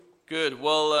Good.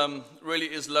 Well, really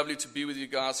is lovely to be with you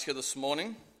guys here this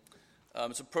morning.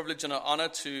 It's a privilege and an honor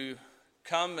to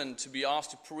come and to be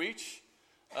asked to preach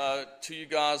to you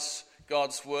guys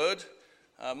God's word.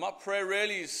 My prayer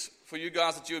really is for you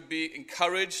guys that you would be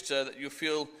encouraged, that you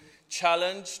feel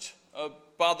challenged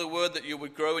by the word, that you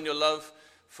would grow in your love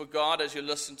for God as you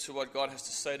listen to what God has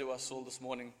to say to us all this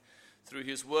morning through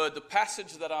his word. The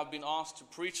passage that I've been asked to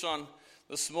preach on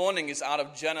this morning is out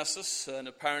of Genesis, and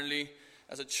apparently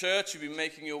as a church, you've been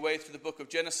making your way through the book of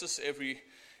Genesis. Every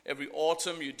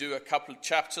autumn, you do a couple of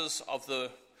chapters of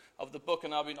the book,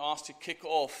 and I've been asked to kick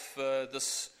off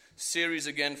this series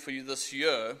again for you this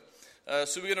year.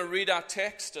 So we're going to read our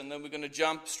text, and then we're going to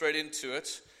jump straight into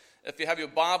it. If you have your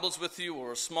Bibles with you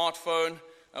or a smartphone,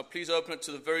 please open it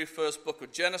to the very first book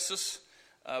of Genesis,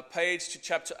 page to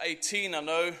chapter 18. I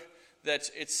know that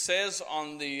it says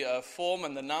on the form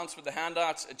and the announcement, the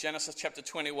handouts, Genesis chapter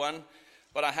 21.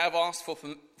 But I have asked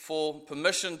for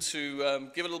permission to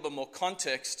give it a little bit more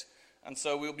context. And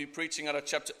so we'll be preaching out of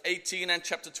chapter 18 and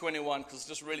chapter 21, because it's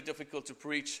just really difficult to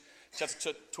preach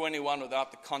chapter 21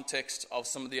 without the context of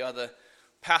some of the other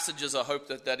passages. I hope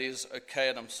that is okay,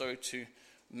 and I'm sorry to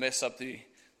mess up the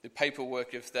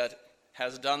paperwork if that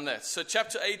has done that. So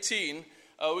chapter 18,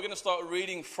 we're going to start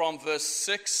reading from verse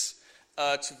 6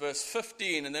 to verse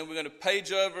 15, and then we're going to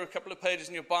page over a couple of pages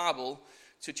in your Bible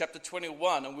to chapter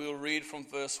 21, and we'll read from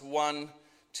verse 1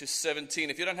 to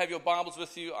 17. If you don't have your Bibles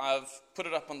with you, I've put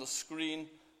it up on the screen.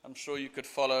 I'm sure you could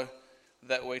follow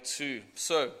that way too.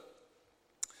 So,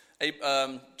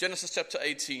 Genesis chapter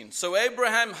 18. So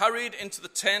Abraham hurried into the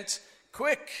tent.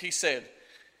 Quick, he said,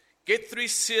 get 3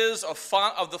 seahs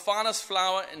of the finest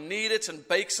flour and knead it and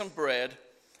bake some bread.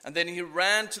 And then he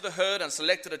ran to the herd and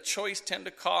selected a choice tender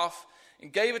calf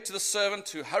and gave it to the servant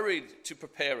who hurried to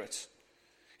prepare it.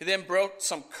 He then brought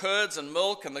some curds and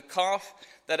milk and the calf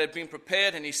that had been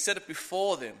prepared, and he set it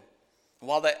before them. And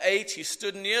while they ate, he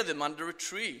stood near them under a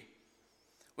tree.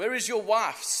 Where is your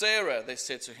wife, Sarah? They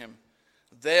said to him.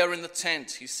 There in the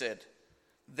tent, he said.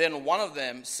 Then one of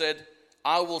them said,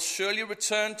 I will surely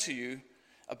return to you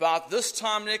about this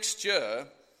time next year,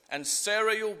 and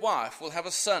Sarah, your wife, will have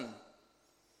a son.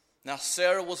 Now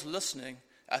Sarah was listening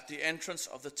at the entrance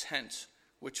of the tent,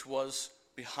 which was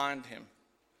behind him.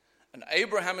 And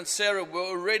Abraham and Sarah were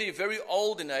already very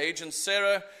old in age, and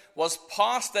Sarah was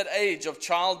past that age of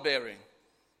childbearing.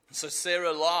 So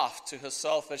Sarah laughed to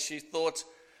herself as she thought,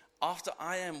 after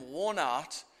I am worn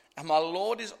out and my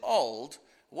Lord is old,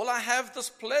 will I have this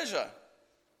pleasure?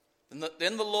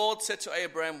 Then the Lord said to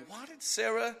Abraham, why did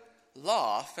Sarah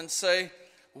laugh and say,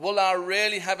 will I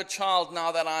really have a child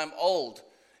now that I am old?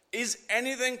 Is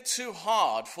anything too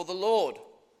hard for the Lord?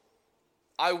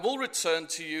 I will return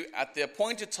to you at the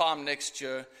appointed time next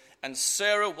year, and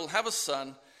Sarah will have a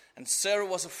son. And Sarah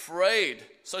was afraid,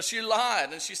 so she lied,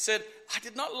 and she said, I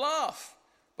did not laugh.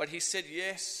 But he said,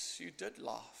 yes, you did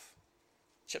laugh.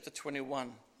 Chapter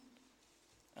 21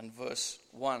 and verse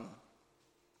 1.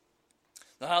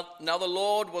 Now the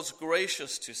Lord was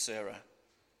gracious to Sarah,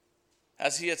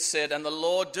 as he had said, and the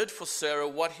Lord did for Sarah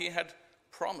what he had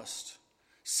promised.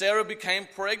 Sarah became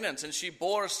pregnant, and she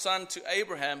bore a son to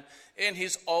Abraham in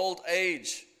his old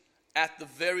age, at the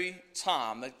very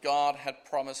time that God had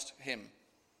promised him.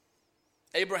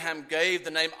 Abraham gave the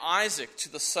name Isaac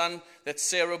to the son that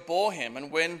Sarah bore him,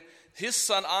 and when his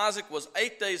son Isaac was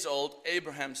 8 days old,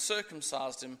 Abraham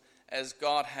circumcised him as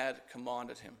God had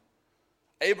commanded him.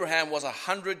 Abraham was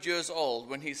 100 years old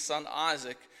when his son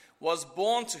Isaac was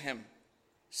born to him.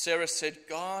 Sarah said,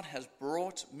 God has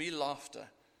brought me laughter,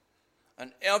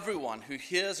 and everyone who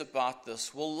hears about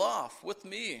this will laugh with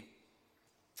me.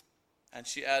 And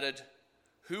she added,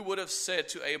 who would have said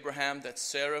to Abraham that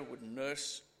Sarah would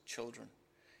nurse children?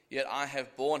 Yet I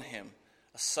have borne him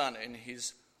a son in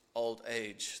his old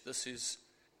age. This is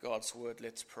God's word.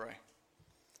 Let's pray.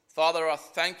 Father, I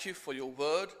thank you for your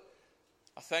word.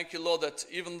 I thank you, Lord, that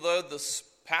even though this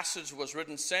passage was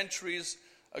written centuries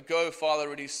ago,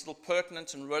 Father, it is still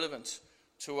pertinent and relevant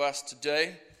to us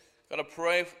today. God, I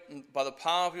pray by the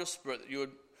power of your Spirit that you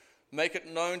would make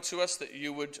it known to us, that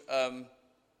you would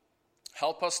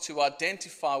help us to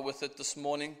identify with it this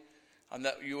morning, and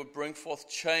that you would bring forth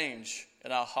change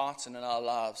in our hearts and in our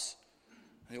lives.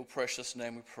 In your precious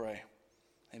name we pray.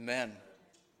 Amen.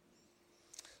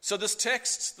 So this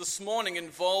text this morning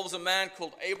involves a man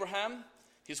called Abraham,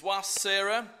 his wife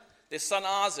Sarah, their son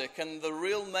Isaac, and the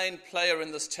real main player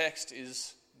in this text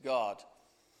is God.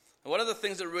 And one of the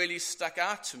things that really stuck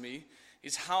out to me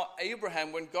is how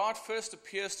Abraham, when God first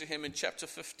appears to him in chapter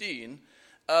 15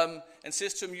 and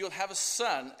says to him, you'll have a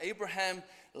son, Abraham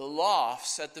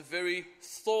laughs at the very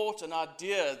thought and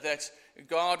idea that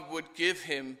God would give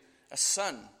him a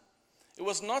son. It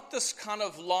was not this kind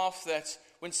of laugh that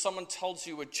when someone tells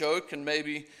you a joke and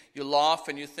maybe you laugh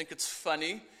and you think it's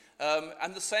funny.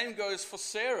 And the same goes for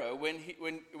Sarah.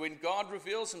 When God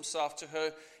reveals himself to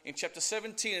her in chapter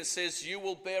 17 and says, you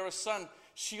will bear a son,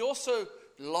 she also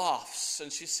laughs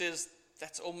and she says,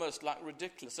 that's almost like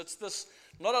ridiculous. It's this,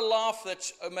 not a laugh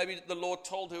that maybe the Lord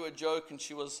told her a joke and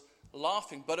she was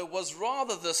laughing, but it was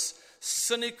rather this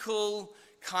cynical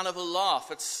kind of a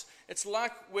laugh. It's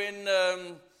like when,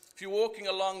 if you're walking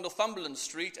along Northumberland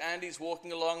Street, Andy's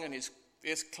walking along and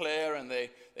there's Claire and they're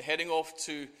heading off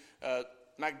to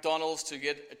McDonald's to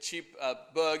get a cheap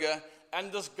burger,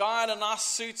 and this guy in a nice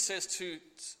suit says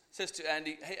to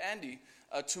Andy, hey Andy,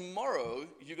 tomorrow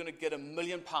you're going to get £1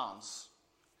 million.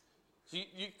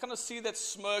 You kind of see that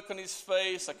smirk on his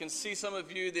face. I can see some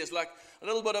of you, there's like a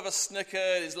little bit of a snicker.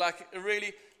 There's like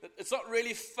it's not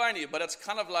really funny, but it's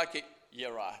kind of like,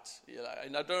 you're right.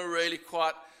 And I don't really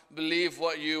quite believe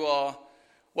what you're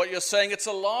saying. It's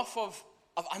a laugh of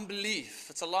unbelief.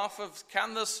 It's a laugh of,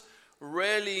 can this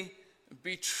really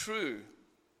be true?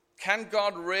 Can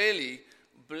God really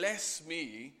bless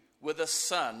me with a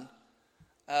son?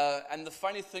 And the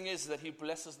funny thing is that he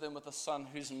blesses them with a son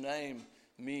whose name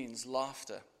means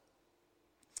laughter.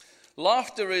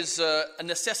 Laughter is a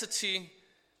necessity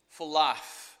for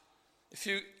life. If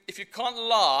you can't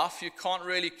laugh, you can't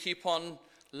really keep on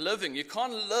living. You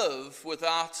can't live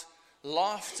without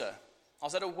laughter. I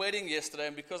was at a wedding yesterday,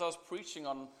 and because I was preaching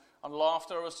on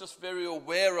laughter, I was just very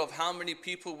aware of how many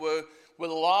people were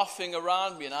laughing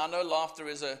around me. And I know laughter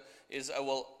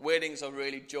weddings are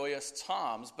really joyous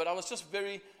times, but I was just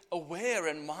very aware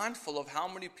and mindful of how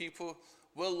many people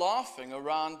were laughing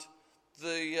around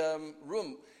the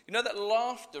room. You know that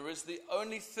laughter is the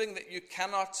only thing that you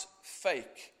cannot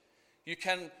fake. You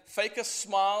can fake a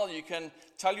smile. You can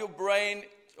tell your brain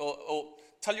or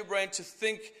tell your brain to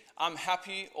think, I'm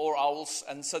happy, or else,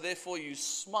 and so therefore you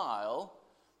smile.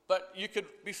 But you could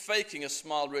be faking a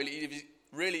smile really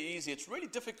easy. It's really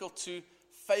difficult to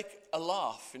fake a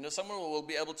laugh. Someone will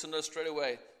be able to know straight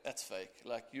away that's fake.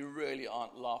 Like, you really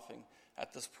aren't laughing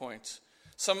at this point.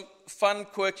 Some fun,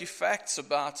 quirky facts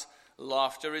about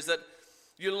laughter is that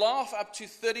you laugh up to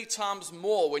 30 times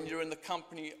more when you're in the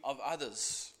company of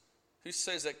others. Who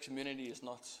says that community is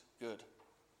not good?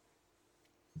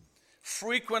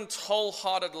 Frequent,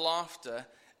 wholehearted laughter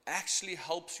actually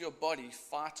helps your body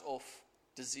fight off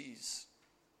disease.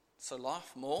 So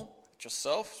laugh more at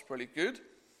yourself. It's really good.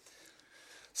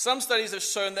 Some studies have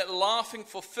shown that laughing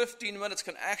for 15 minutes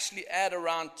can actually add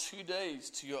around 2 days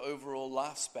to your overall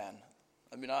lifespan.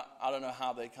 I mean, I don't know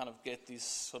how they kind of get these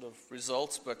sort of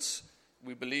results, but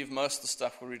we believe most of the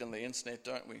stuff we read on the internet,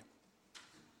 don't we?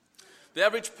 The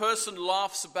average person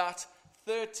laughs about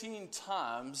 13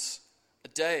 times a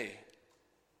day.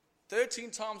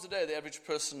 13 times a day, the average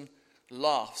person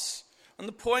laughs. And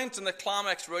the point and the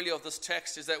climax really of this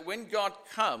text is that when God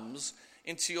comes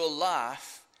into your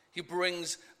life, he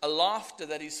brings a laughter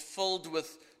that is filled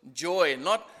with joy,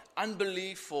 not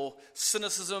unbelief or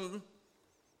cynicism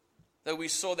that we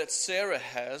saw that Sarah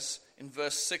has in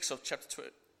verse 6 of chapter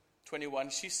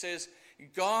 21. She says,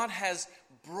 God has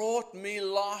brought me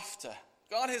laughter.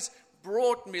 God has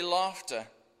brought me laughter.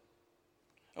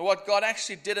 And what God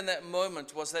actually did in that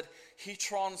moment was that he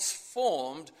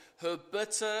transformed her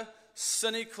bitter,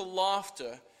 cynical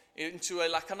laughter into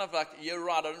you're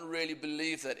right, I don't really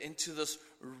believe that, into this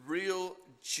real,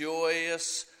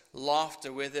 joyous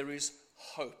laughter where there is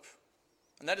hope.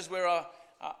 And that is where I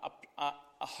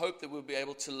hope that we'll be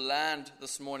able to land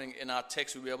this morning in our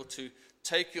text. We'll be able to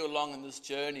take you along in this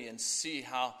journey and see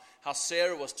how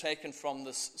Sarah was taken from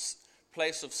this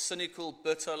place of cynical,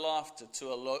 bitter laughter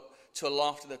to a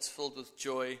laughter that's filled with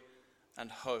joy and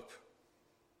hope.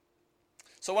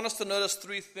 So I want us to notice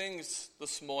three things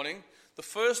this morning. The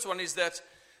first one is that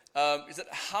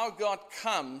how God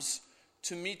comes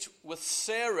to meet with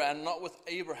Sarah and not with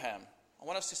Abraham. I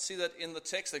want us to see that in the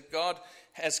text, that God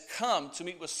has come to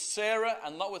meet with Sarah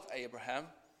and not with Abraham.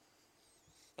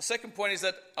 The second point is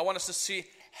that I want us to see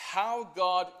how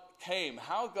God came,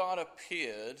 how God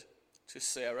appeared to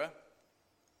Sarah,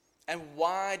 and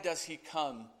why does he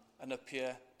come and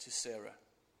appear to Sarah.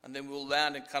 And then we'll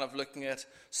land in kind of looking at,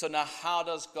 so now how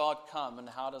does God come and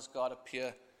how does God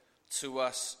appear to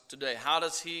us today? How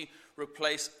does he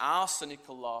replace our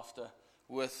cynical laughter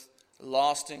with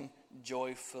lasting,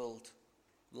 joy-filled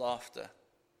laughter?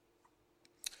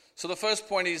 So the first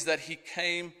point is that he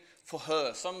came for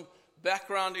her. Some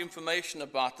background information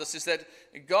about this is that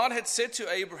God had said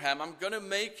to Abraham, I'm going to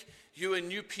make you a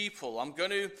new people. I'm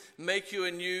going to make you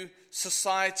a new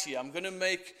society. I'm going to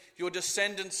make your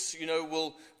descendants,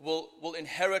 will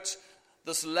inherit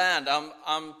this land.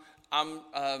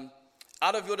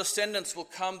 Out of your descendants will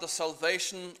come the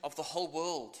salvation of the whole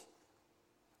world.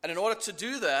 And in order to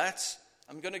do that,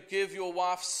 I'm going to give your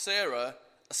wife Sarah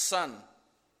a son.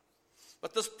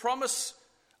 But this promise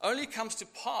only comes to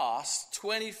pass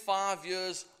 25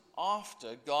 years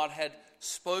after God had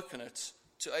spoken it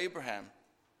to Abraham.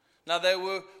 Now,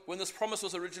 when this promise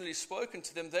was originally spoken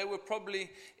to them, they were probably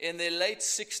in their late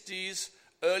 60s,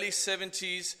 early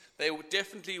 70s. They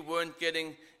definitely weren't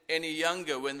getting any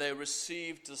younger when they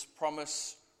received this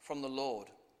promise from the Lord.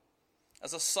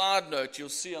 As a side note, you'll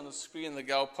see on the screen, the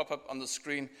girl pop up on the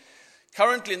screen.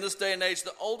 Currently, in this day and age,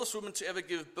 the oldest woman to ever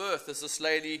give birth is this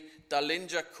lady,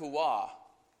 Dalinja Kuwa.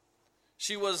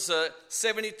 She was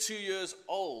 72 years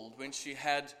old when she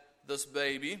had this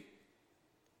baby.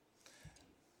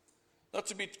 Not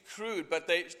to be crude, but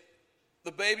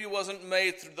the baby wasn't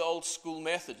made through the old school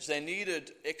methods. They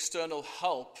needed external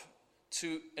help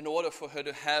in order for her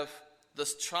to have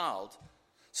this child.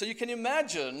 So you can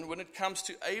imagine when it comes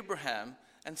to Abraham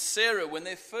and Sarah, when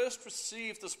they first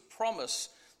received this promise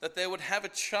that they would have a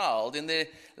child in their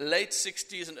late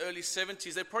 60s and early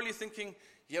 70s, they're probably thinking,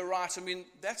 yeah, right, I mean,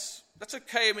 that's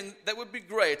okay. I mean, that would be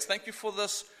great. Thank you for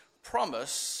this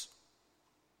promise.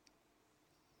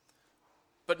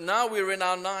 But now we're in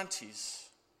our 90s.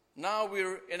 Now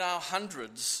we're in our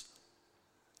hundreds.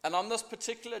 And on this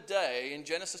particular day, in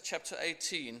Genesis chapter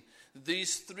 18,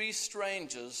 these three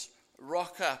strangers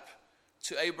rock up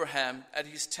to Abraham at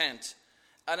his tent.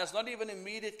 And it's not even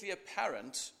immediately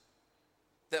apparent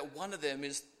that one of them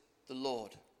is the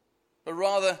Lord. But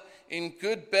rather, in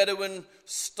good Bedouin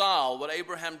style, what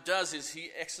Abraham does is he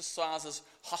exercises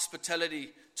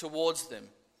hospitality towards them.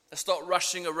 They start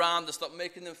rushing around. They start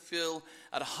making them feel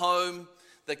at home.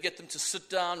 They get them to sit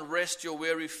down, rest your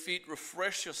weary feet,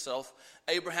 refresh yourself.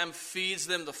 Abraham feeds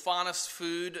them the finest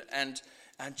food, and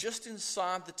just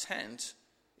inside the tent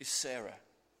is Sarah,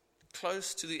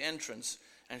 close to the entrance.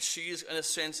 And she is, in a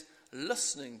sense,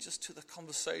 listening just to the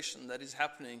conversation that is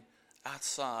happening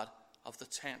outside of the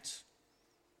tent.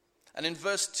 And in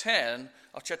verse 10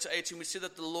 of chapter 18, we see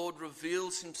that the Lord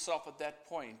reveals himself at that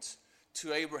point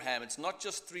to Abraham. It's not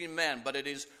just three men, but it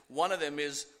is one of them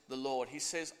is the Lord. He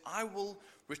says, I will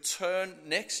return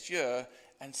next year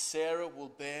and Sarah will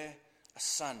bear a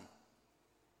son.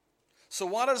 So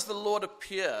why does the Lord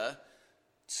appear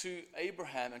to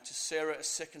Abraham and to Sarah a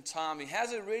second time? He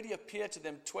has already appeared to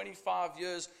them 25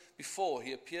 years before.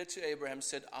 He appeared to Abraham and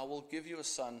said, I will give you a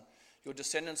son. Your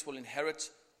descendants will inherit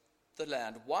the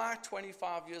land. Why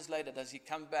 25 years later does he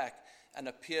come back and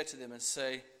appear to them and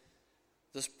say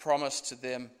this promise to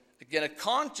them again? It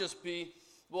can't just be,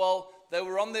 well, they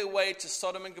were on their way to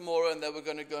Sodom and Gomorrah and they were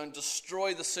going to go and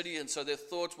destroy the city. And so they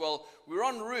thought, well, we're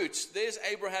en route. There's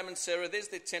Abraham and Sarah. There's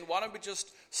their tent. Why don't we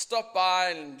just stop by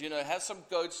and, have some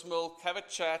goat's milk, have a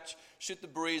chat, shoot the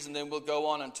breeze, and then we'll go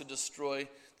on and to destroy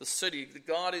the city.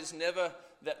 God is never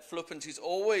that flippant. He's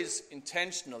always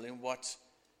intentional in what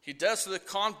he does. So it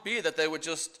can't be that they were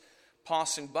just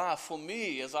passing by. For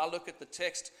me, as I look at the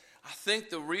text, I think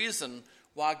the reason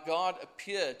why God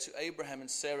appeared to Abraham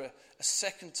and Sarah a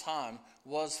second time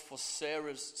was for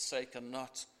Sarah's sake and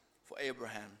not for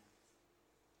Abraham.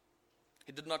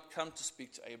 He did not come to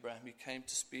speak to Abraham. He came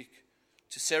to speak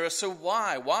to Sarah. So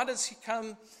why? Why does he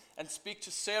come and speak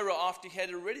to Sarah after he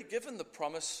had already given the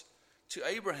promise to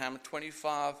Abraham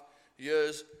 25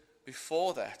 years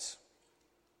before that?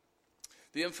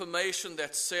 The information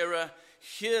that Sarah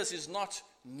hears is not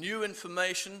new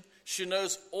information. She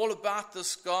knows all about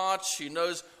this God. She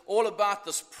knows all about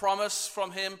this promise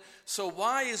from him. So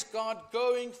why is God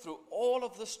going through all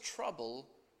of this trouble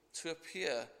to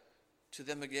appear to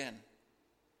them again?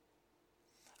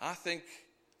 I think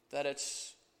that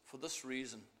it's for this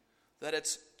reason, that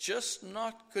it's just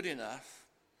not good enough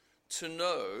to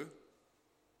know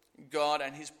God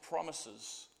and his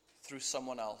promises through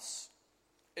someone else.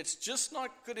 It's just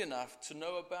not good enough to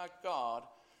know about God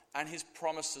and his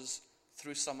promises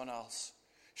through someone else.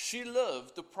 She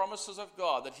lived the promises of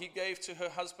God that he gave to her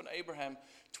husband Abraham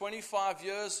 25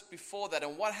 years before that.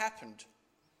 And what happened?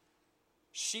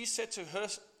 She said to her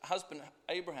husband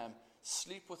Abraham,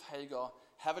 sleep with Hagar,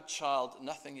 have a child.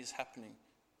 Nothing is happening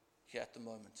here at the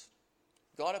moment.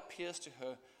 God appears to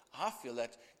her, I feel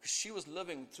that, because she was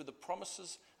living through the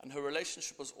promises and her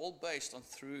relationship was all based on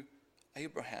through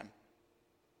Abraham.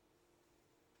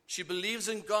 She believes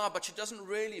in God, but she doesn't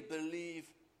really believe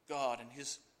God and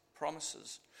his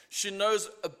promises. She knows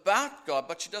about God,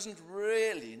 but she doesn't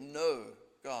really know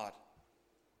God.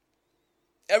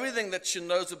 Everything that she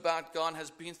knows about God has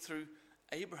been through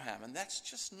Abraham, and that's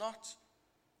just not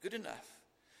good enough.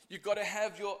 You've got to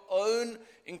have your own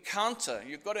encounter.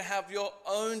 You've got to have your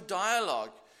own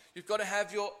dialogue. You've got to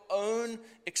have your own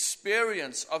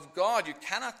experience of God. You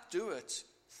cannot do it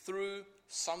through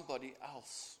somebody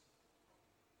else.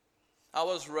 I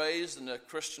was raised in a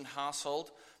Christian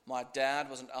household. My dad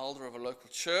was an elder of a local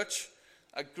church.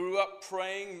 I grew up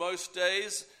praying most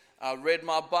days. I read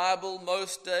my Bible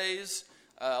most days.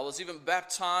 I was even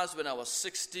baptized when I was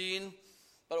 16.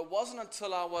 But it wasn't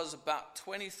until I was about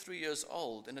 23 years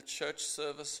old in a church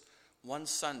service one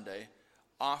Sunday,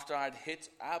 after I'd hit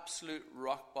absolute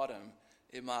rock bottom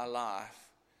in my life,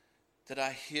 did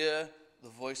I hear the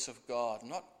voice of God,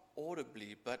 not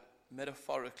audibly, but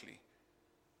metaphorically,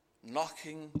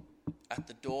 knocking at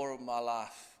the door of my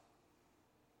life.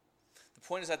 The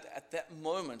point is that at that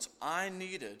moment, I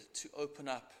needed to open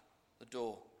up the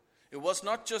door. It was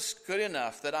not just good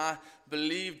enough that I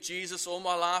believed Jesus all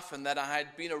my life and that I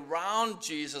had been around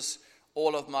Jesus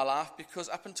all of my life, because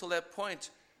up until that point,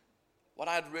 what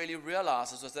I had really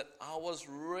realized was that I was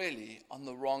really on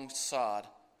the wrong side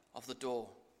of the door.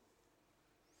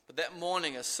 But that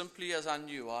morning, as simply as I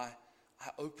knew, I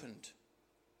opened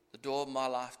the door of my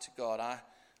life to God.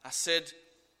 I said,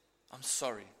 I'm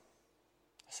sorry.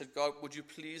 I said, God, would you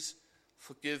please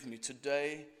forgive me?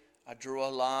 Today, I draw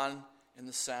a line in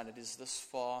the sand. It is this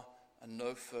far and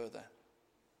no further.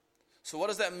 So what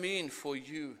does that mean for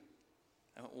you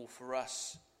or for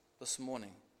us this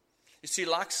morning? You see,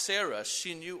 like Sarah,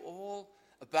 she knew all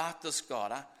about this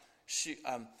God.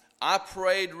 I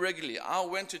prayed regularly. I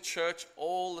went to church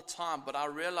all the time, but I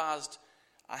realized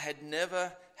I had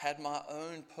never had my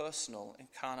own personal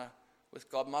encounter with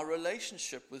God. My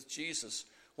relationship with Jesus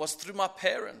was through my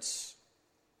parents.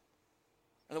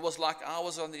 And it was like I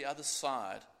was on the other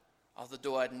side of the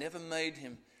door. I'd never made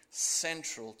him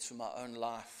central to my own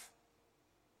life.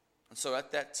 And so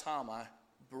at that time, I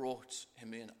brought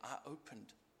him in. I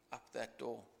opened up that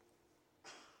door.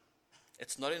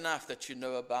 It's not enough that you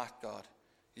know about God.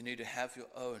 You need to have your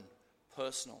own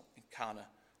personal encounter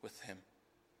with him.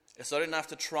 It's not enough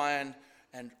to try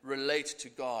and relate to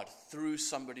God through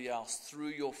somebody else, through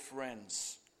your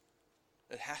friends.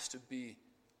 It has to be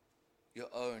your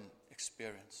own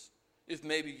experience. If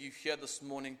maybe you're here this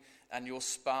morning and your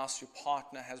spouse, your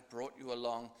partner has brought you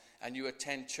along and you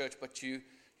attend church, but you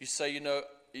say,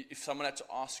 if someone had to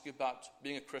ask you about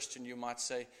being a Christian, you might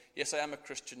say, yes, I am a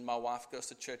Christian. My wife goes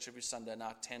to church every Sunday and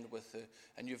I attend with her.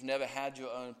 And you've never had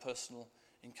your own personal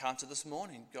encounter. This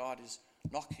morning, God is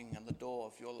knocking on the door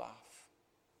of your life.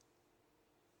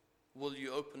 Will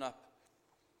you open up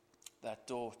that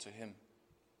door to him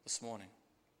this morning?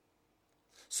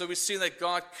 So we see that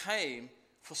God came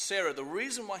for Sarah. The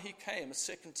reason why he came a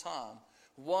second time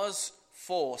was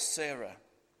for Sarah.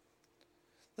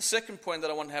 The second point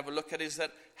that I want to have a look at is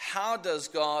that how does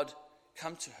God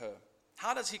come to her?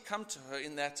 How does he come to her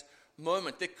in that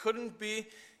moment? There couldn't be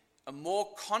a more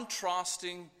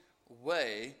contrasting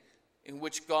way in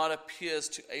which God appears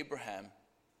to Abraham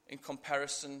in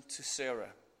comparison to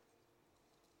Sarah.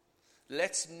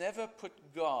 Let's never put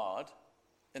God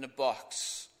in a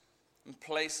box and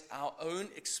place our own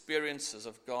experiences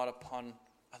of God upon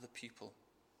other people.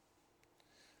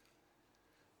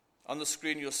 On the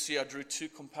screen you'll see I drew two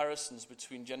comparisons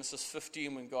between Genesis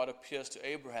 15 when God appears to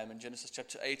Abraham and Genesis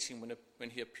chapter 18 when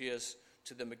he appears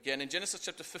to them again. In Genesis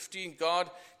chapter 15, God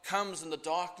comes in the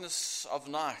darkness of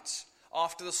night.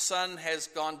 After the sun has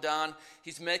gone down,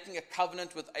 he's making a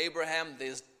covenant with Abraham.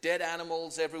 There's dead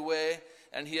animals everywhere,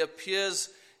 and he appears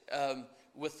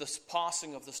with this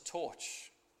passing of this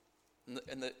torch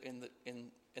in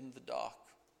the dark.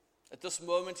 At this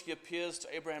moment, he appears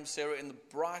to Abraham and Sarah in the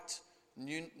bright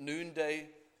noonday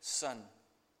sun.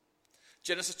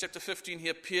 Genesis chapter 15, he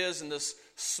appears in this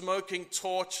smoking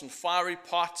torch and fiery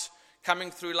pot, coming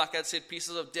through, like I said,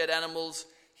 pieces of dead animals.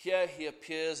 Here he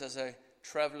appears as a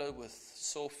traveler with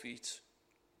sore feet,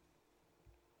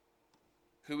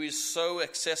 who is so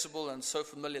accessible and so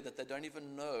familiar that they don't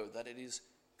even know that it is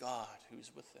God who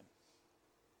is with them.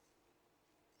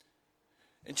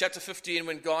 In chapter 15,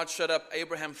 when God showed up,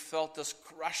 Abraham felt this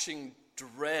crushing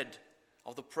dread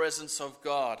of the presence of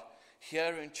God.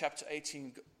 Here in chapter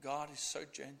 18, God is so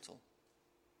gentle.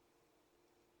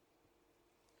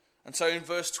 And so in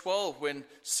verse 12, when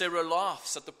Sarah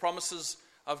laughs at the promises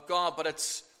of God, but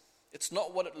it's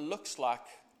not what it looks like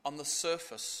on the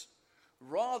surface.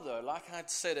 Rather, like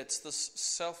I'd said, it's this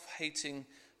self-hating,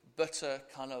 bitter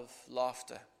kind of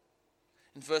laughter.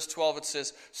 In verse 12 it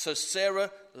says, so Sarah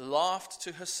laughed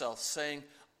to herself, saying,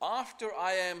 after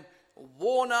I am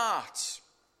worn out,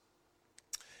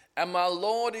 and my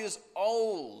Lord is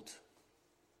old,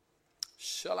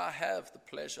 shall I have the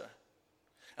pleasure?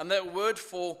 And that word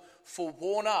for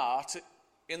worn out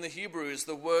in the Hebrew is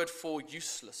the word for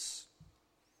useless.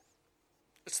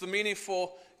 It's the meaning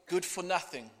for good for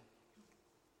nothing.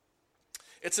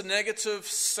 It's a negative,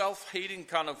 self-hating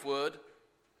kind of word.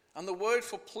 And the word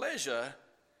for pleasure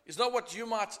is not what you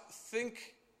might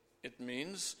think it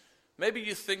means. Maybe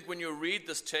you think when you read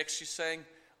this text, she's saying,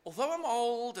 although I'm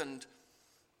old and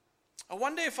I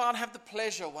wonder if I'd have the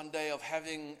pleasure one day of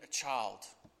having a child.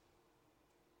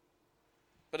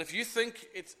 But if you think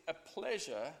it's a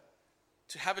pleasure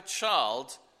to have a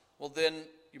child, well then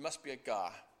you must be a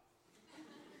guy.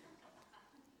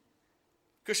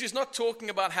 Because she's not talking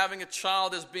about having a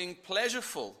child as being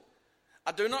pleasureful.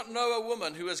 I do not know a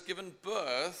woman who has given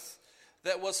birth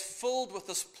that was filled with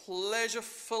this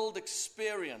pleasure-filled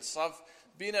experience. I've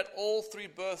been at all 3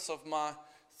 births of my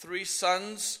 3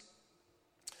 sons,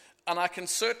 and I can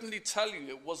certainly tell you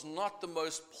it was not the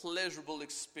most pleasurable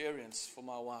experience for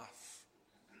my wife.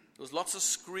 There was lots of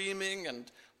screaming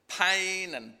and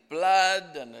pain and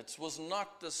blood, and it was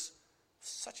not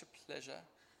such a pleasure.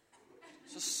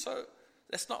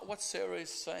 That's not what Sarah is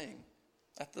saying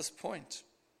at this point.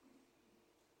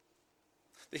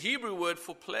 The Hebrew word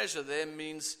for pleasure there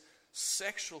means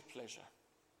sexual pleasure.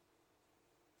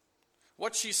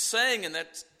 What she's saying in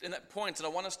that point, and I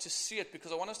want us to see it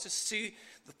because I want us to see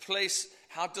the place,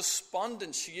 how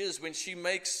despondent she is when she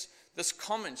makes this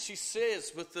comment. She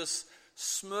says with this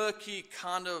smirky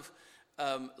kind of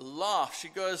laugh, she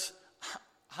goes,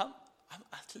 I'm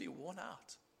utterly worn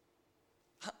out.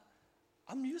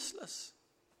 I'm useless.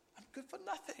 I'm good for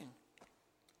nothing.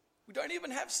 We don't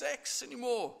even have sex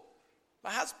anymore. My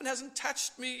husband hasn't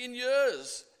touched me in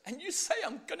years. And you say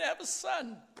I'm going to have a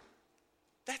son.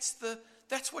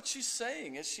 That's what she's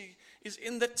saying as she is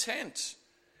in the tent.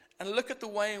 And look at the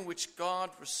way in which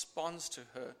God responds to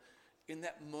her in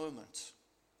that moment.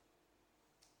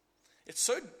 It's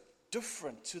so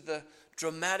different to the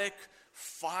dramatic,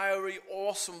 fiery,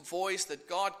 awesome voice that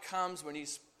God comes when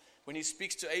he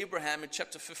speaks to Abraham in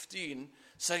chapter 15,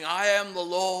 saying, I am the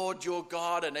Lord your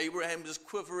God, and Abraham is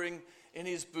quivering in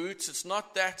his boots. It's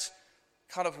not that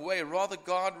kind of way. Rather,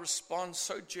 God responds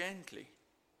so gently.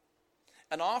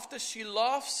 And after she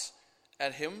laughs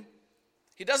at him,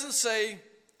 he doesn't say,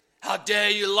 how dare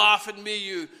you laugh at me,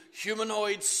 you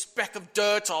humanoid speck of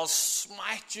dirt, I'll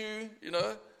smite you,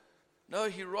 No,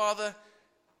 he rather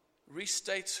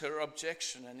restates her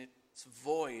objection, and it's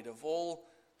void of all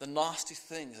the nasty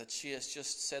things that she has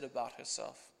just said about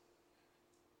herself.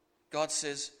 God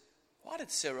says, why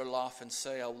did Sarah laugh and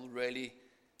say, I will really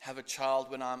have a child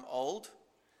when I'm old?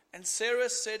 And Sarah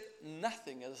said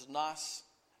nothing as nice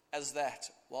as that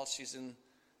while she's in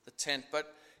the tent.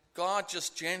 But God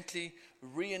just gently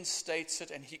reinstates it,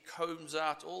 and he combs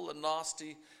out all the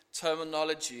nasty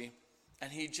terminology,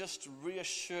 and he just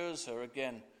reassures her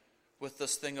again with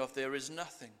this thing of there is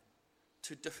nothing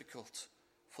too difficult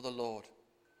for the Lord.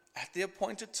 At the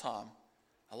appointed time,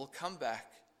 I will come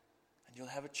back and you'll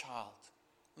have a child.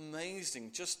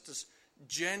 Amazing, just this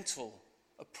gentle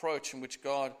approach in which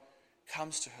God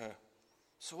comes to her.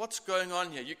 So what's going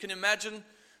on here? You cannot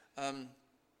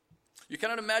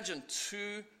imagine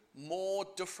 2 more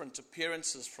different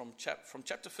appearances from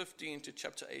chapter 15 to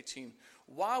chapter 18.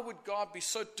 Why would God be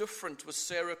so different with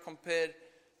Sarah compared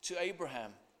to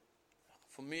Abraham?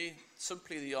 For me,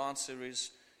 simply the answer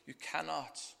is you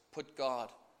cannot put God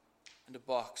in a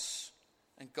box,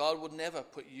 and God would never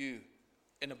put you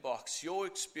in a box. Your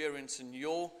experience and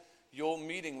your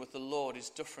meeting with the Lord is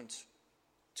different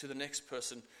to the next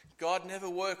person. God never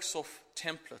works off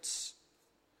templates.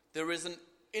 There is an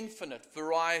infinite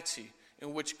variety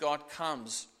in which God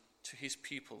comes to his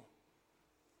people.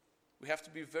 We have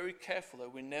to be very careful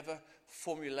that we're never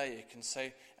formulaic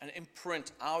and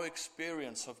imprint our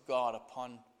experience of God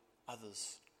upon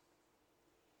others.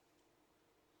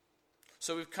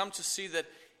 So we've come to see that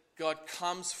God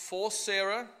comes for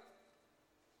Sarah.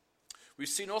 We've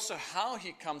seen also how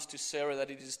he comes to Sarah,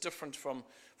 that it is different from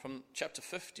chapter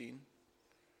 15.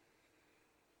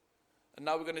 And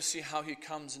now we're going to see how he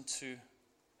comes into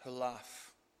her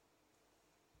life.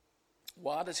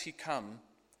 Why does he come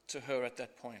to her at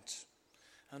that point?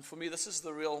 And for me, this is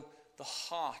the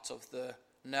heart of the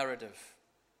narrative.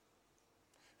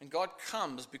 And God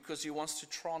comes because he wants to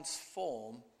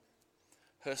transform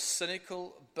her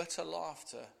cynical, bitter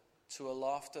laughter to a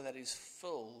laughter that is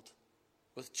filled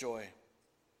with joy.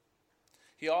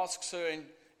 He asks her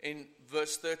in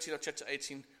verse 13 of chapter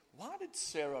 18, why did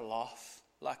Sarah laugh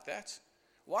like that?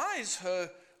 Why is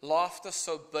her laughter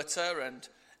so bitter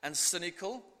and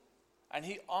cynical? And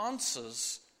he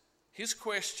answers his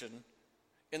question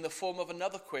in the form of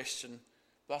another question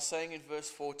by saying in verse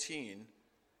 14,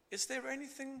 is there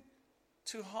anything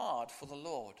too hard for the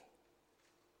Lord?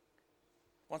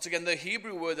 Once again, the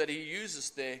Hebrew word that he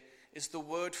uses there is the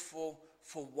word for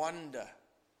wonder.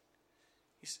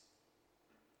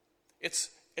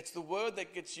 It's the word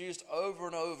that gets used over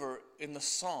and over in the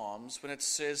Psalms when it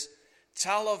says,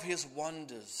 tell of his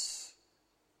wonders.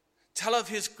 Tell of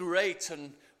his great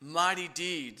and mighty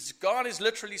deeds. God is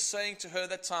literally saying to her at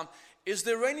that time, is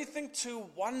there anything too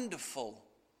wonderful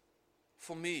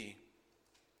for me?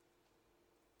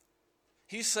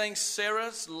 He's saying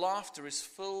Sarah's laughter is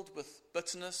filled with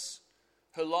bitterness.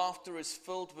 Her laughter is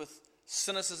filled with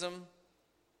cynicism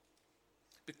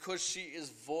because she is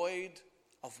void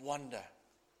of wonder.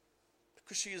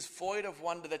 Because she is void of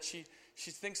wonder that she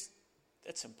thinks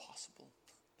it's impossible.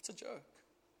 It's a joke.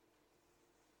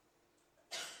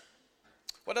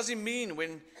 What does he mean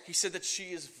when he said that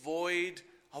she is void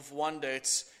of wonder?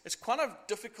 It's kind of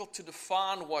difficult to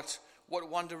define what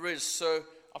wonder is. So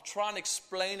I'll try and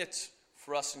explain it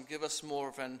for us and give us more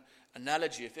of an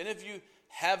analogy. If any of you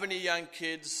have any young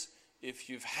kids, if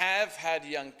you have had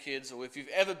young kids, or if you've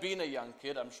ever been a young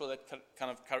kid, I'm sure that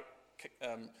kind of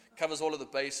covers all of the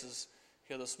bases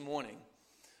here this morning.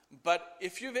 But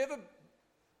if you've ever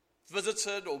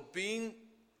visited or been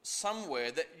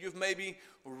somewhere that you've maybe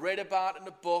read about in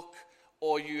a book,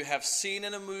 or you have seen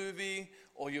in a movie,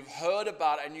 or you've heard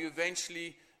about it, and you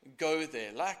eventually go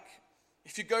there. Like,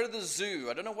 if you go to the zoo,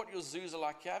 I don't know what your zoos are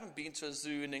like here. I haven't been to a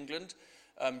zoo in England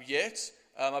yet.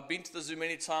 I've been to the zoo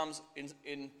many times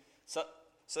in South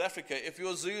Africa. If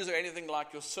your zoos are anything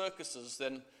like your circuses,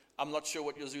 then I'm not sure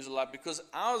what your zoos are like, because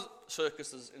our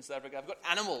circuses in South Africa have got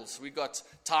animals. We've got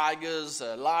tigers,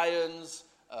 lions,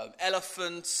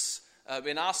 elephants.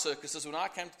 In our circuses, when I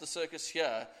came to the circus here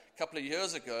a couple of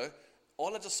years ago,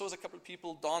 all I just saw was a couple of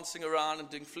people dancing around and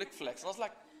doing flick-flacks. And I was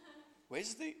like,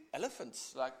 where's the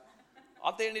elephants? Like,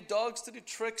 aren't there any dogs to do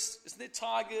tricks? Isn't there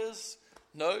tigers?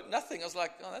 No, nothing. I was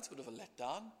like, oh, that's a bit of a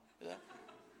letdown. You know?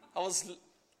 I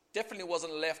definitely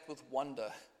wasn't left with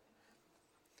wonder.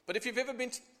 But if you've ever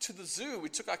been to the zoo, we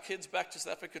took our kids back to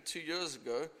South Africa 2 years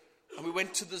ago, and we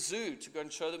went to the zoo to go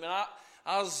and show them. And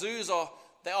our zoos are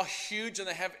huge, and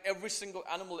they have every single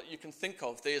animal that you can think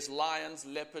of. There's lions,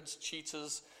 leopards,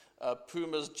 cheetahs,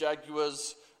 pumas,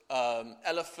 jaguars,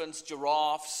 elephants,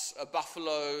 giraffes,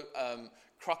 buffalo,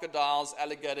 crocodiles,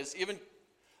 alligators, even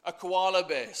a koala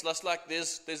bear. So that's like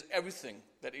there's everything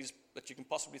that you can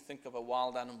possibly think of, a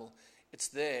wild animal. It's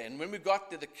there. And when we got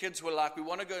there, the kids were like, we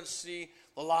want to go and see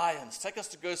the lions. Take us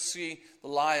to go see the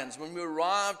lions. When we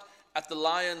arrived at the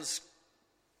lions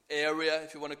area,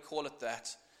 if you want to call it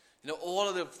that, all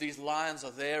of these lions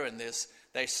are there, and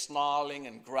they're snarling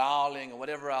and growling and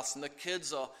whatever else. And the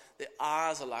kids their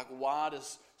eyes are like wide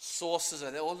as saucers,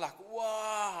 and they're all like,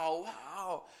 wow,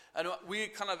 wow. And we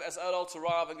kind of, as adults,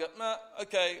 arrive and go, nah,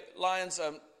 okay, lions,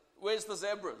 where's the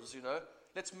zebras,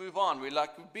 Let's move on. We've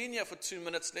been here for 2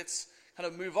 minutes, let's kind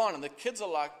of move on. And the kids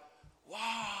are like,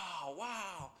 wow,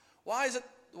 wow. Why is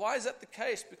that the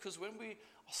case? Because when we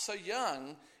are so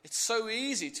young, it's so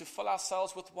easy to fill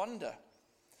ourselves with wonder.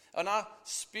 And I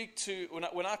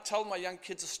when I tell my young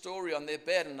kids a story on their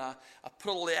bed, and I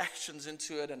put all the actions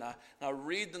into it, and I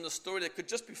read them the story that could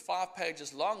just be 5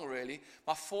 pages long, really.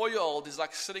 My 4-year-old is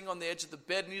like sitting on the edge of the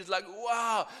bed, and he's like,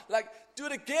 wow, like, do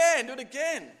it again, do it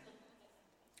again.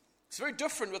 It's very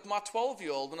different with my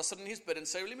 12-year-old when I sit in his bed and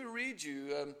say, well, let me read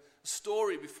you a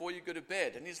story before you go to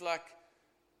bed. And he's like,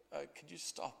 could you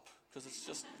stop? Because it's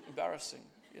just embarrassing,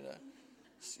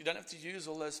 You don't have to use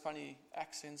all those funny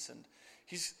accents. And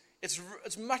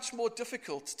it's much more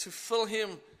difficult to fill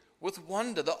him with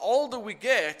wonder. The older we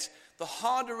get, the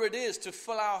harder it is to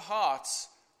fill our hearts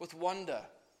with wonder.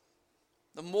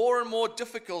 The more and more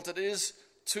difficult it is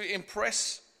to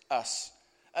impress us.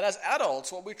 And as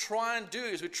adults, what we try and do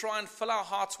is we try and fill our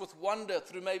hearts with wonder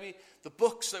through maybe the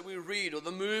books that we read or the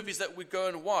movies that we go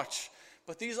and watch.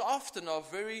 But these often are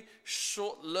very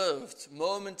short-lived,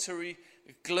 momentary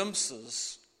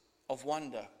glimpses of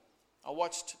wonder. I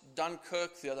watched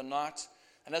Dunkirk the other night,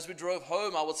 and as we drove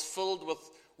home, I was filled with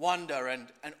wonder and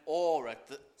awe at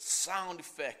the sound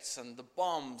effects and the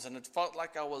bombs, and it felt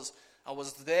like I was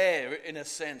there in a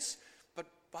sense. But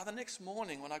by the next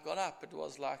morning when I got up, it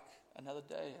was like another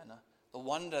day, and the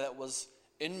wonder that was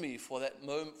in me for that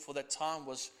moment, for that time,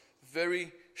 was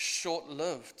very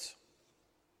short-lived.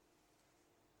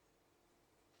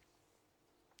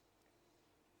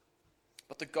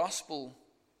 But the gospel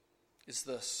is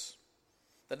this,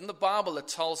 that in the Bible it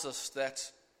tells us that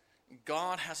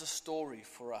God has a story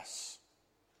for us.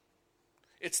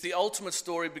 It's the ultimate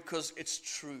story because it's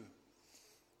true.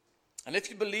 And if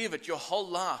you believe it, your whole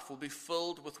life will be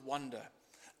filled with wonder.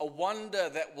 A wonder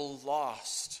that will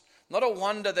last. Not a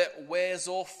wonder that wears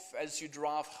off as you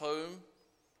drive home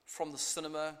from the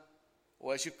cinema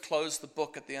or as you close the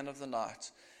book at the end of the night.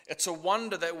 It's a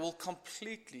wonder that will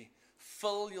completely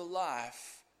fill your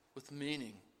life with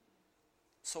meaning.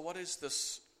 So what is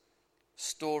this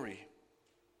story?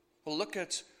 Well, look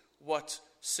at what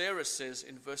Sarah says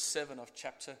in verse 7 of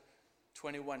chapter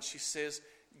 21. She says,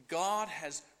 God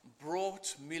has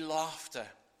brought me laughter.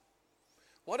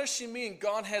 What does she mean?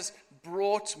 God has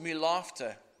brought me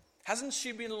laughter. Hasn't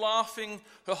she been laughing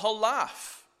her whole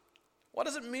life? What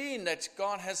does it mean that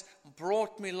God has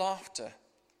brought me laughter?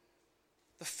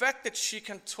 The fact that she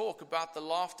can talk about the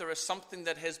laughter as something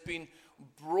that has been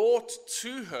brought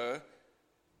to her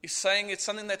is saying it's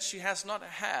something that she has not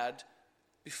had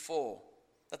before.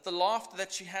 That the laughter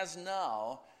that she has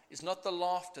now is not the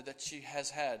laughter that she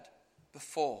has had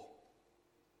before.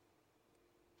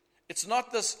 It's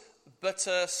not this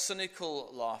bitter,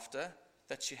 cynical laughter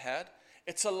that she had.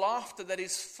 It's a laughter that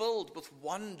is filled with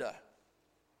wonder.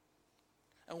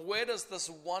 And where does this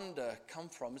wonder come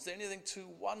from? Is there anything too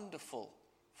wonderful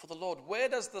for the Lord? Where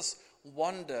does this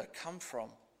wonder come from?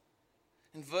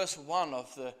 In verse 1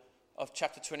 of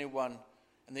chapter 21,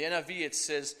 in the NIV it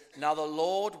says, now the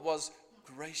Lord was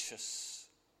gracious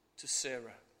to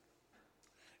Sarah.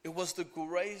 It was the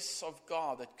grace of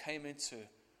God that came into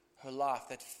her life,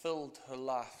 that filled her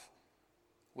life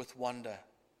with wonder.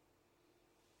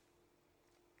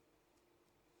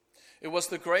 It was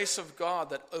the grace of God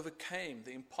that overcame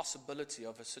the impossibility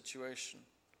of her situation.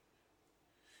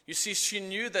 You see, she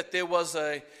knew that there was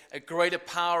a greater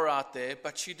power out there,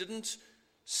 but she didn't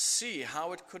see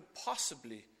how it could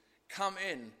possibly come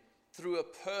in through a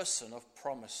person of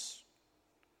promise.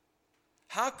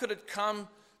 How could it come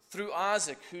through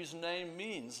Isaac, whose name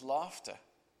means laughter?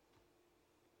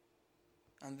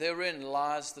 And therein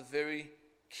lies the very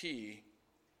key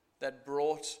that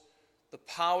brought the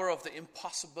power of the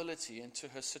impossibility into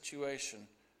her situation,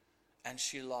 and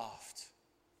she laughed.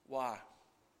 Why?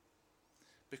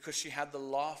 Because she had the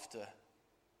laughter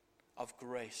of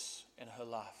grace in her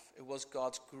life. It was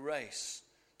God's grace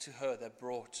to her that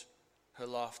brought her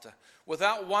laughter.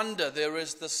 Without wonder, there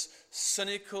is this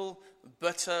cynical,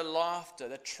 bitter laughter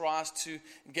that tries to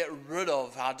get rid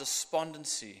of our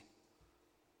despondency,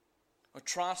 or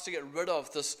tries to get rid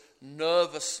of this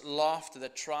nervous laughter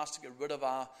that tries to get rid of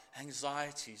our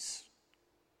anxieties.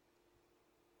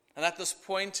 And at this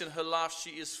point in her life,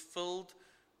 she is filled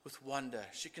with wonder.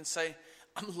 She can say,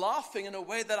 I'm laughing in a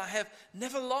way that I have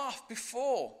never laughed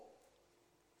before.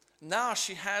 Now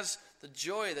she has the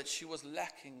joy that she was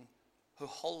lacking her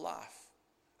whole life.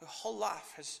 Her whole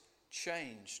life has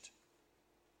changed.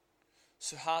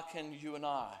 So how can you and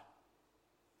I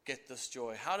get this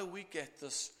joy? How do we get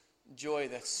this joy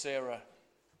that Sarah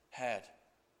had?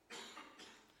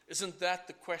 Isn't that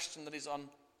the question that is on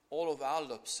all of our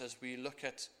lips as we look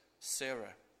at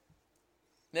Sarah?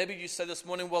 Maybe you say this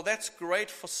morning, well, that's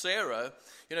great for Sarah.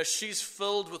 You know, she's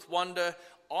filled with wonder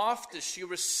after she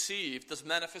received this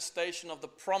manifestation of the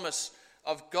promise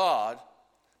of God.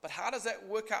 But how does that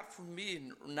work out for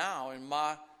me now in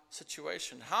my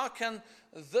situation? How can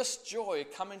this joy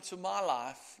come into my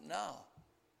life now?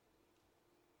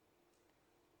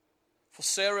 For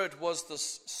Sarah, it was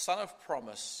this son of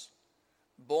promise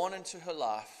born into her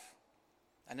life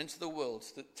and into the world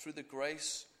through the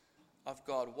grace of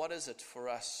God. What is it for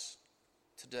us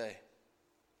today?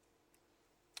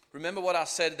 Remember what I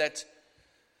said, that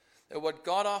what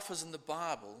God offers in the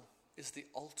Bible is the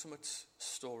ultimate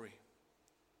story.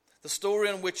 The story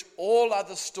on which all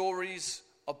other stories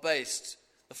are based.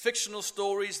 The fictional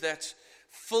stories that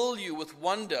fill you with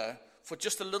wonder for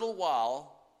just a little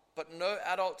while, but no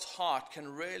adult's heart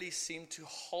can really seem to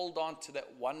hold on to that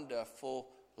wonder for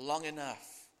long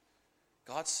enough.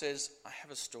 God says, I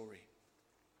have a story.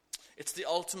 It's the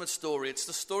ultimate story. It's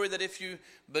the story that if you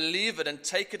believe it and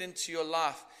take it into your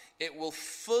life, it will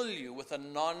fill you with a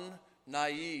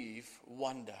non-naive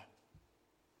wonder.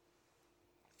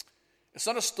 It's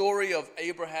not a story of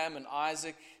Abraham and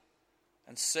Isaac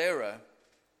and Sarah.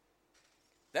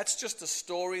 That's just a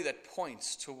story that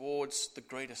points towards the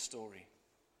greater story.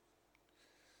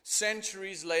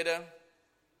 Centuries later,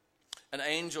 an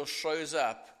angel shows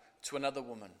up to another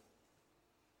woman.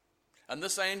 And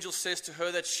this angel says to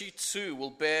her that she too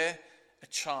will bear a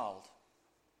child.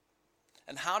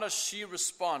 And how does she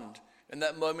respond in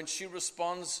that moment? She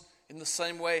responds in the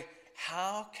same way,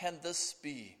 how can this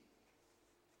be?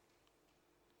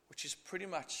 Which is pretty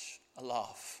much a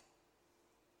laugh.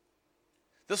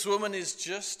 This woman is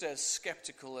just as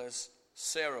skeptical as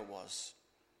Sarah was.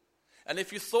 And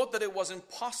if you thought that it was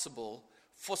impossible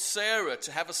for Sarah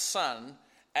to have a son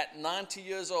at 90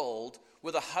 years old,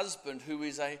 with a husband who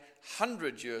is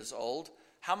 100 years old,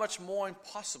 how much more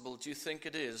impossible do you think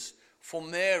it is for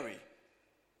Mary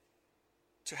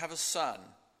to have a son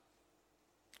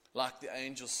like the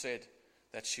angel said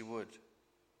that she would?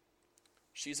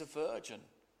 She's a virgin.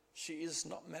 She is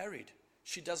not married.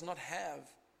 She does not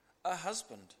have a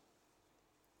husband.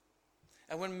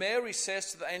 And when Mary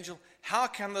says to the angel, "How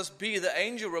can this be?" the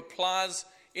angel replies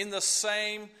in the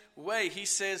same way. He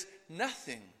says,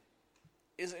 "Nothing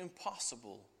is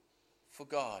impossible for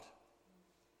God."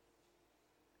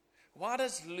 Why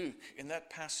does Luke in that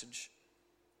passage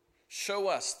show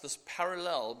us this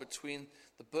parallel between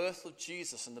the birth of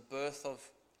Jesus and the birth of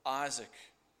Isaac?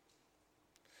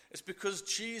 It's because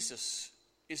Jesus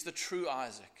is the true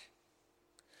Isaac.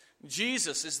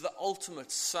 Jesus is the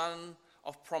ultimate son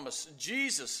of promise.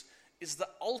 Jesus is the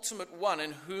ultimate one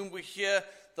in whom we hear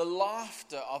the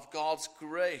laughter of God's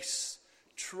grace,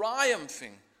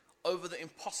 triumphing over the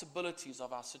impossibilities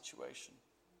of our situation.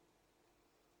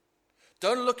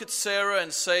 Don't look at Sarah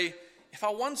and say, "If I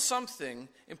want something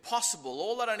impossible,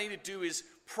 all that I need to do is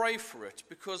pray for it,"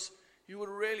 because you would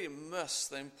really miss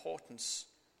the importance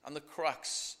and the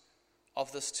crux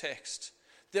of this text.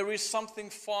 There is something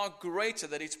far greater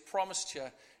that is promised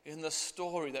here in the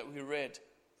story that we read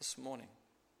this morning.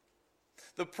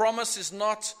 The promise is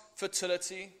not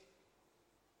fertility.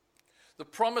 The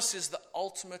promise is the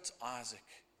ultimate Isaac,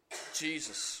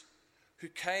 Jesus, who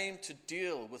came to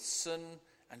deal with sin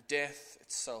and death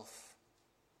itself.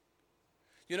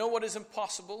 You know what is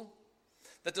impossible?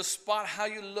 That despite how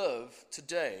you live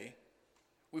today,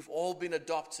 we've all been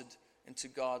adopted into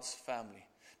God's family.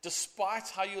 Despite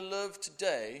how you live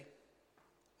today,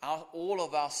 all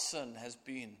of our sin has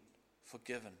been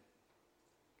forgiven.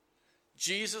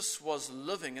 Jesus was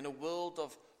living in a world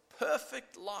of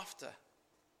perfect laughter,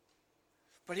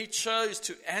 but he chose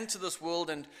to enter this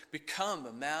world and become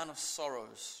a man of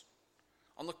sorrows.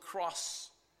 On the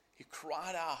cross, he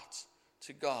cried out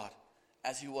to God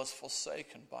as he was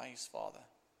forsaken by his Father.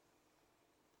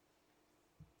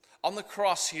 On the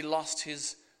cross, he lost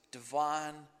his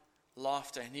divine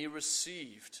laughter, and he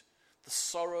received the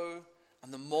sorrow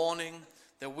and the mourning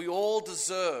that we all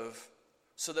deserve,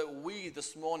 so that we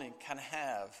this morning can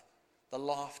have the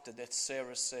laughter that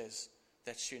Sarah says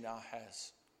that she now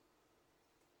has.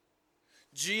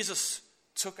 Jesus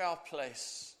took our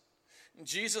place.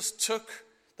 Jesus took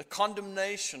the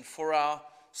condemnation for our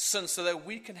sins so that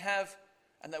we can have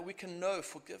and that we can know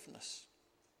forgiveness.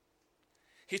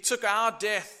 He took our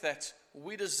death that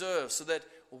we deserve so that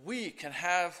we can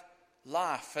have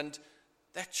life. And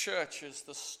that, church, is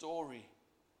the story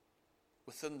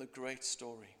within the great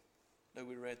story that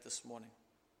we read this morning.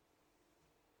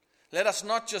 Let us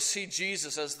not just see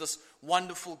Jesus as this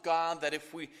wonderful God that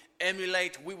if we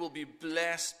emulate, we will be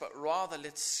blessed, but rather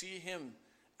let's see him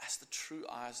as the true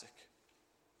Isaac,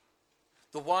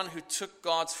 the one who took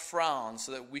God's frown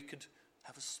so that we could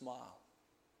have a smile,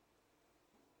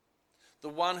 the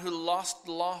one who lost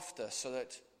laughter so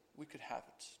that we could have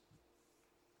it.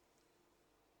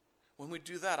 When we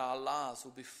do that, our lives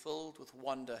will be filled with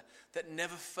wonder that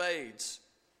never fades,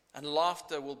 and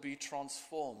laughter will be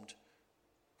transformed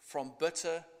from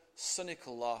bitter,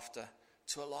 cynical laughter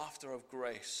to a laughter of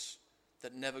grace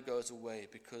that never goes away,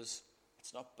 because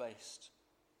it's not based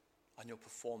on your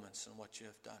performance and what you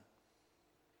have done.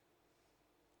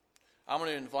 I'm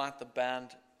going to invite the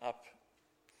band up.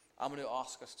 I'm going to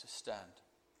ask us to stand,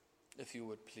 if you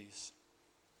would, please.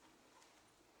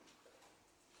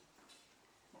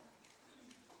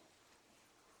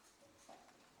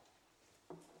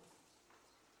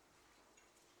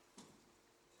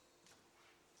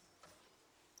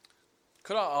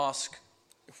 Could I ask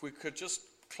if we could just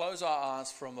close our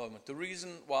eyes for a moment? The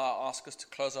reason why I ask us to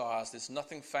close our eyes, there's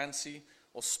nothing fancy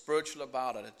or spiritual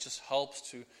about it. It just helps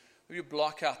to maybe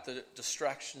block out the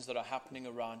distractions that are happening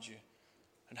around you,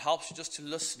 and helps you just to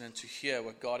listen and to hear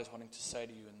what God is wanting to say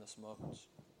to you in this moment.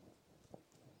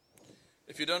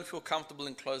 If you don't feel comfortable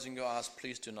in closing your eyes,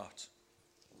 please do not.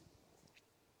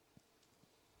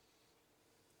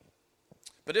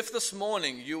 But if this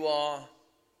morning you're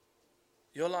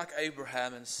like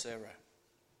Abraham and Sarah,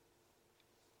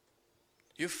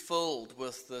 you're filled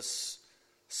with this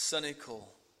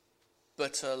cynical,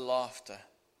 bitter laughter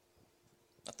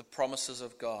at the promises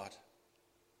of God,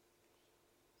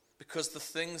 because the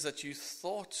things that you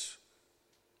thought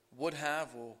would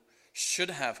have or should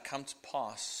have come to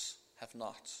pass have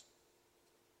not.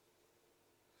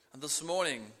 And this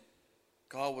morning,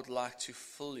 God would like to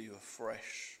fill you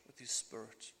afresh with his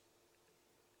Spirit,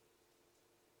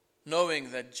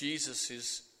 knowing that Jesus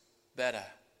is better.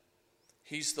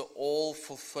 He's the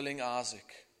all-fulfilling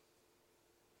Isaac.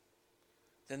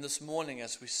 then this morning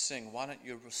as we sing, why don't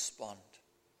you respond?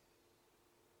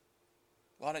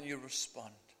 Why don't you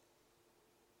respond?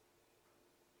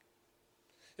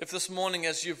 If this morning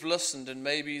as you've listened, and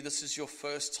maybe this is your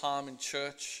first time in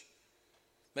church,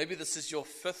 maybe this is your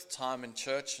 5th time in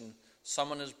church and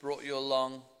someone has brought you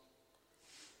along,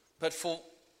 but for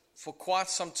quite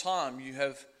some time you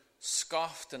have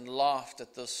scoffed and laughed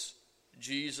at this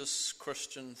Jesus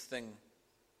Christian thing.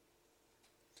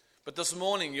 But this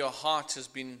morning your heart has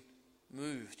been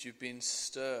moved, you've been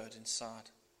stirred inside.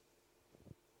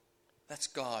 That's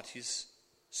God. He's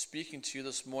speaking to you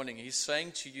this morning. He's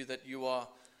saying to you that you are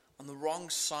on the wrong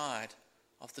side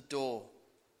of the door.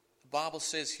 The Bible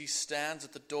says he stands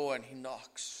at the door and he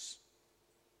knocks.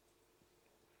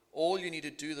 All you need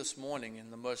to do this morning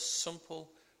in the most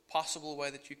simple possible way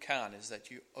that you can is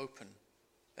that you open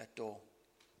that door.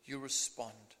 You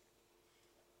respond.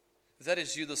 If that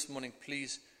is you this morning,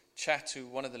 please chat to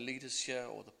one of the leaders here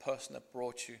or the person that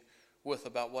brought you with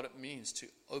about what it means to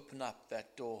open up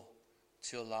that door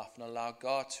to your life and allow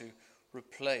God to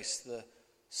replace the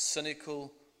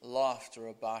cynical laughter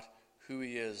about who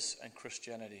he is and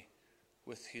Christianity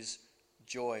with his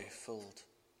joy-filled,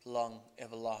 long,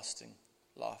 everlasting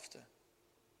laughter.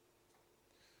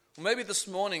 Or maybe this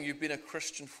morning you've been a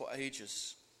Christian for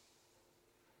ages,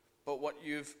 but what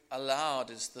you've allowed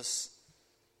is this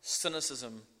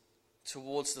cynicism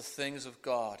towards the things of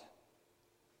God.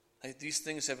 These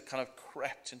things have kind of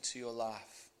crept into your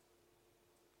life.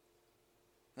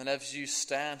 And as you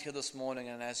stand here this morning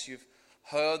and as you've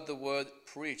heard the word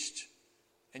preached,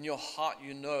 in your heart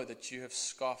you know that you have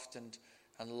scoffed and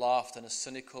laughed in a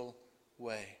cynical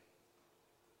way.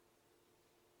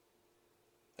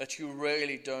 That you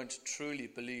really don't truly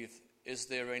believe, is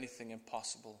there anything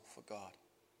impossible for God?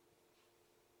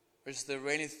 Or is there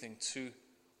anything too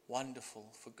wonderful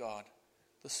for God?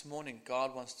 This morning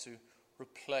God wants to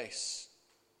replace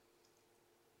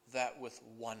that with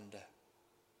wonder.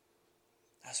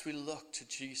 As we look to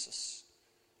Jesus,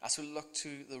 as we look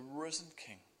to the risen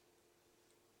King,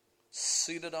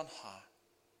 seated on high,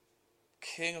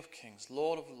 King of kings,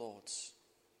 Lord of lords,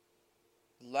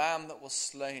 Lamb that was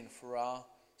slain for our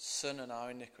sin and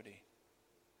our iniquity,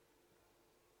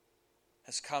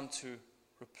 has come to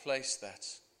replace that.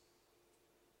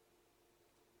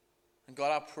 And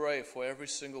God, I pray for every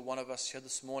single one of us here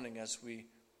this morning as we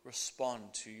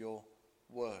respond to your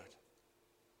word.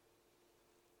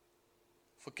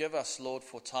 Forgive us, Lord,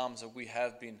 for times that we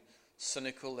have been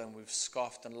cynical and we've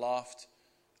scoffed and laughed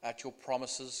at your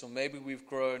promises, or maybe we've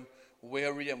grown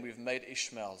weary and we've made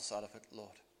Ishmaels out of it,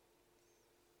 Lord.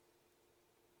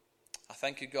 I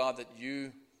thank you, God, that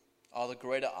you are the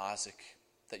greater Isaac,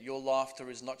 that your laughter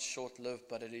is not short-lived,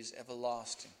 but it is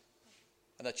everlasting,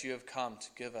 and that you have come to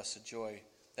give us a joy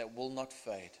that will not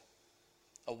fade,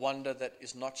 a wonder that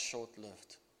is not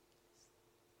short-lived.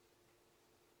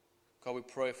 God, we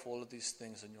pray for all of these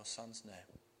things in your Son's name.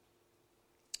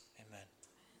 Amen.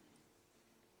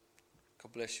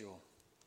 God bless you all.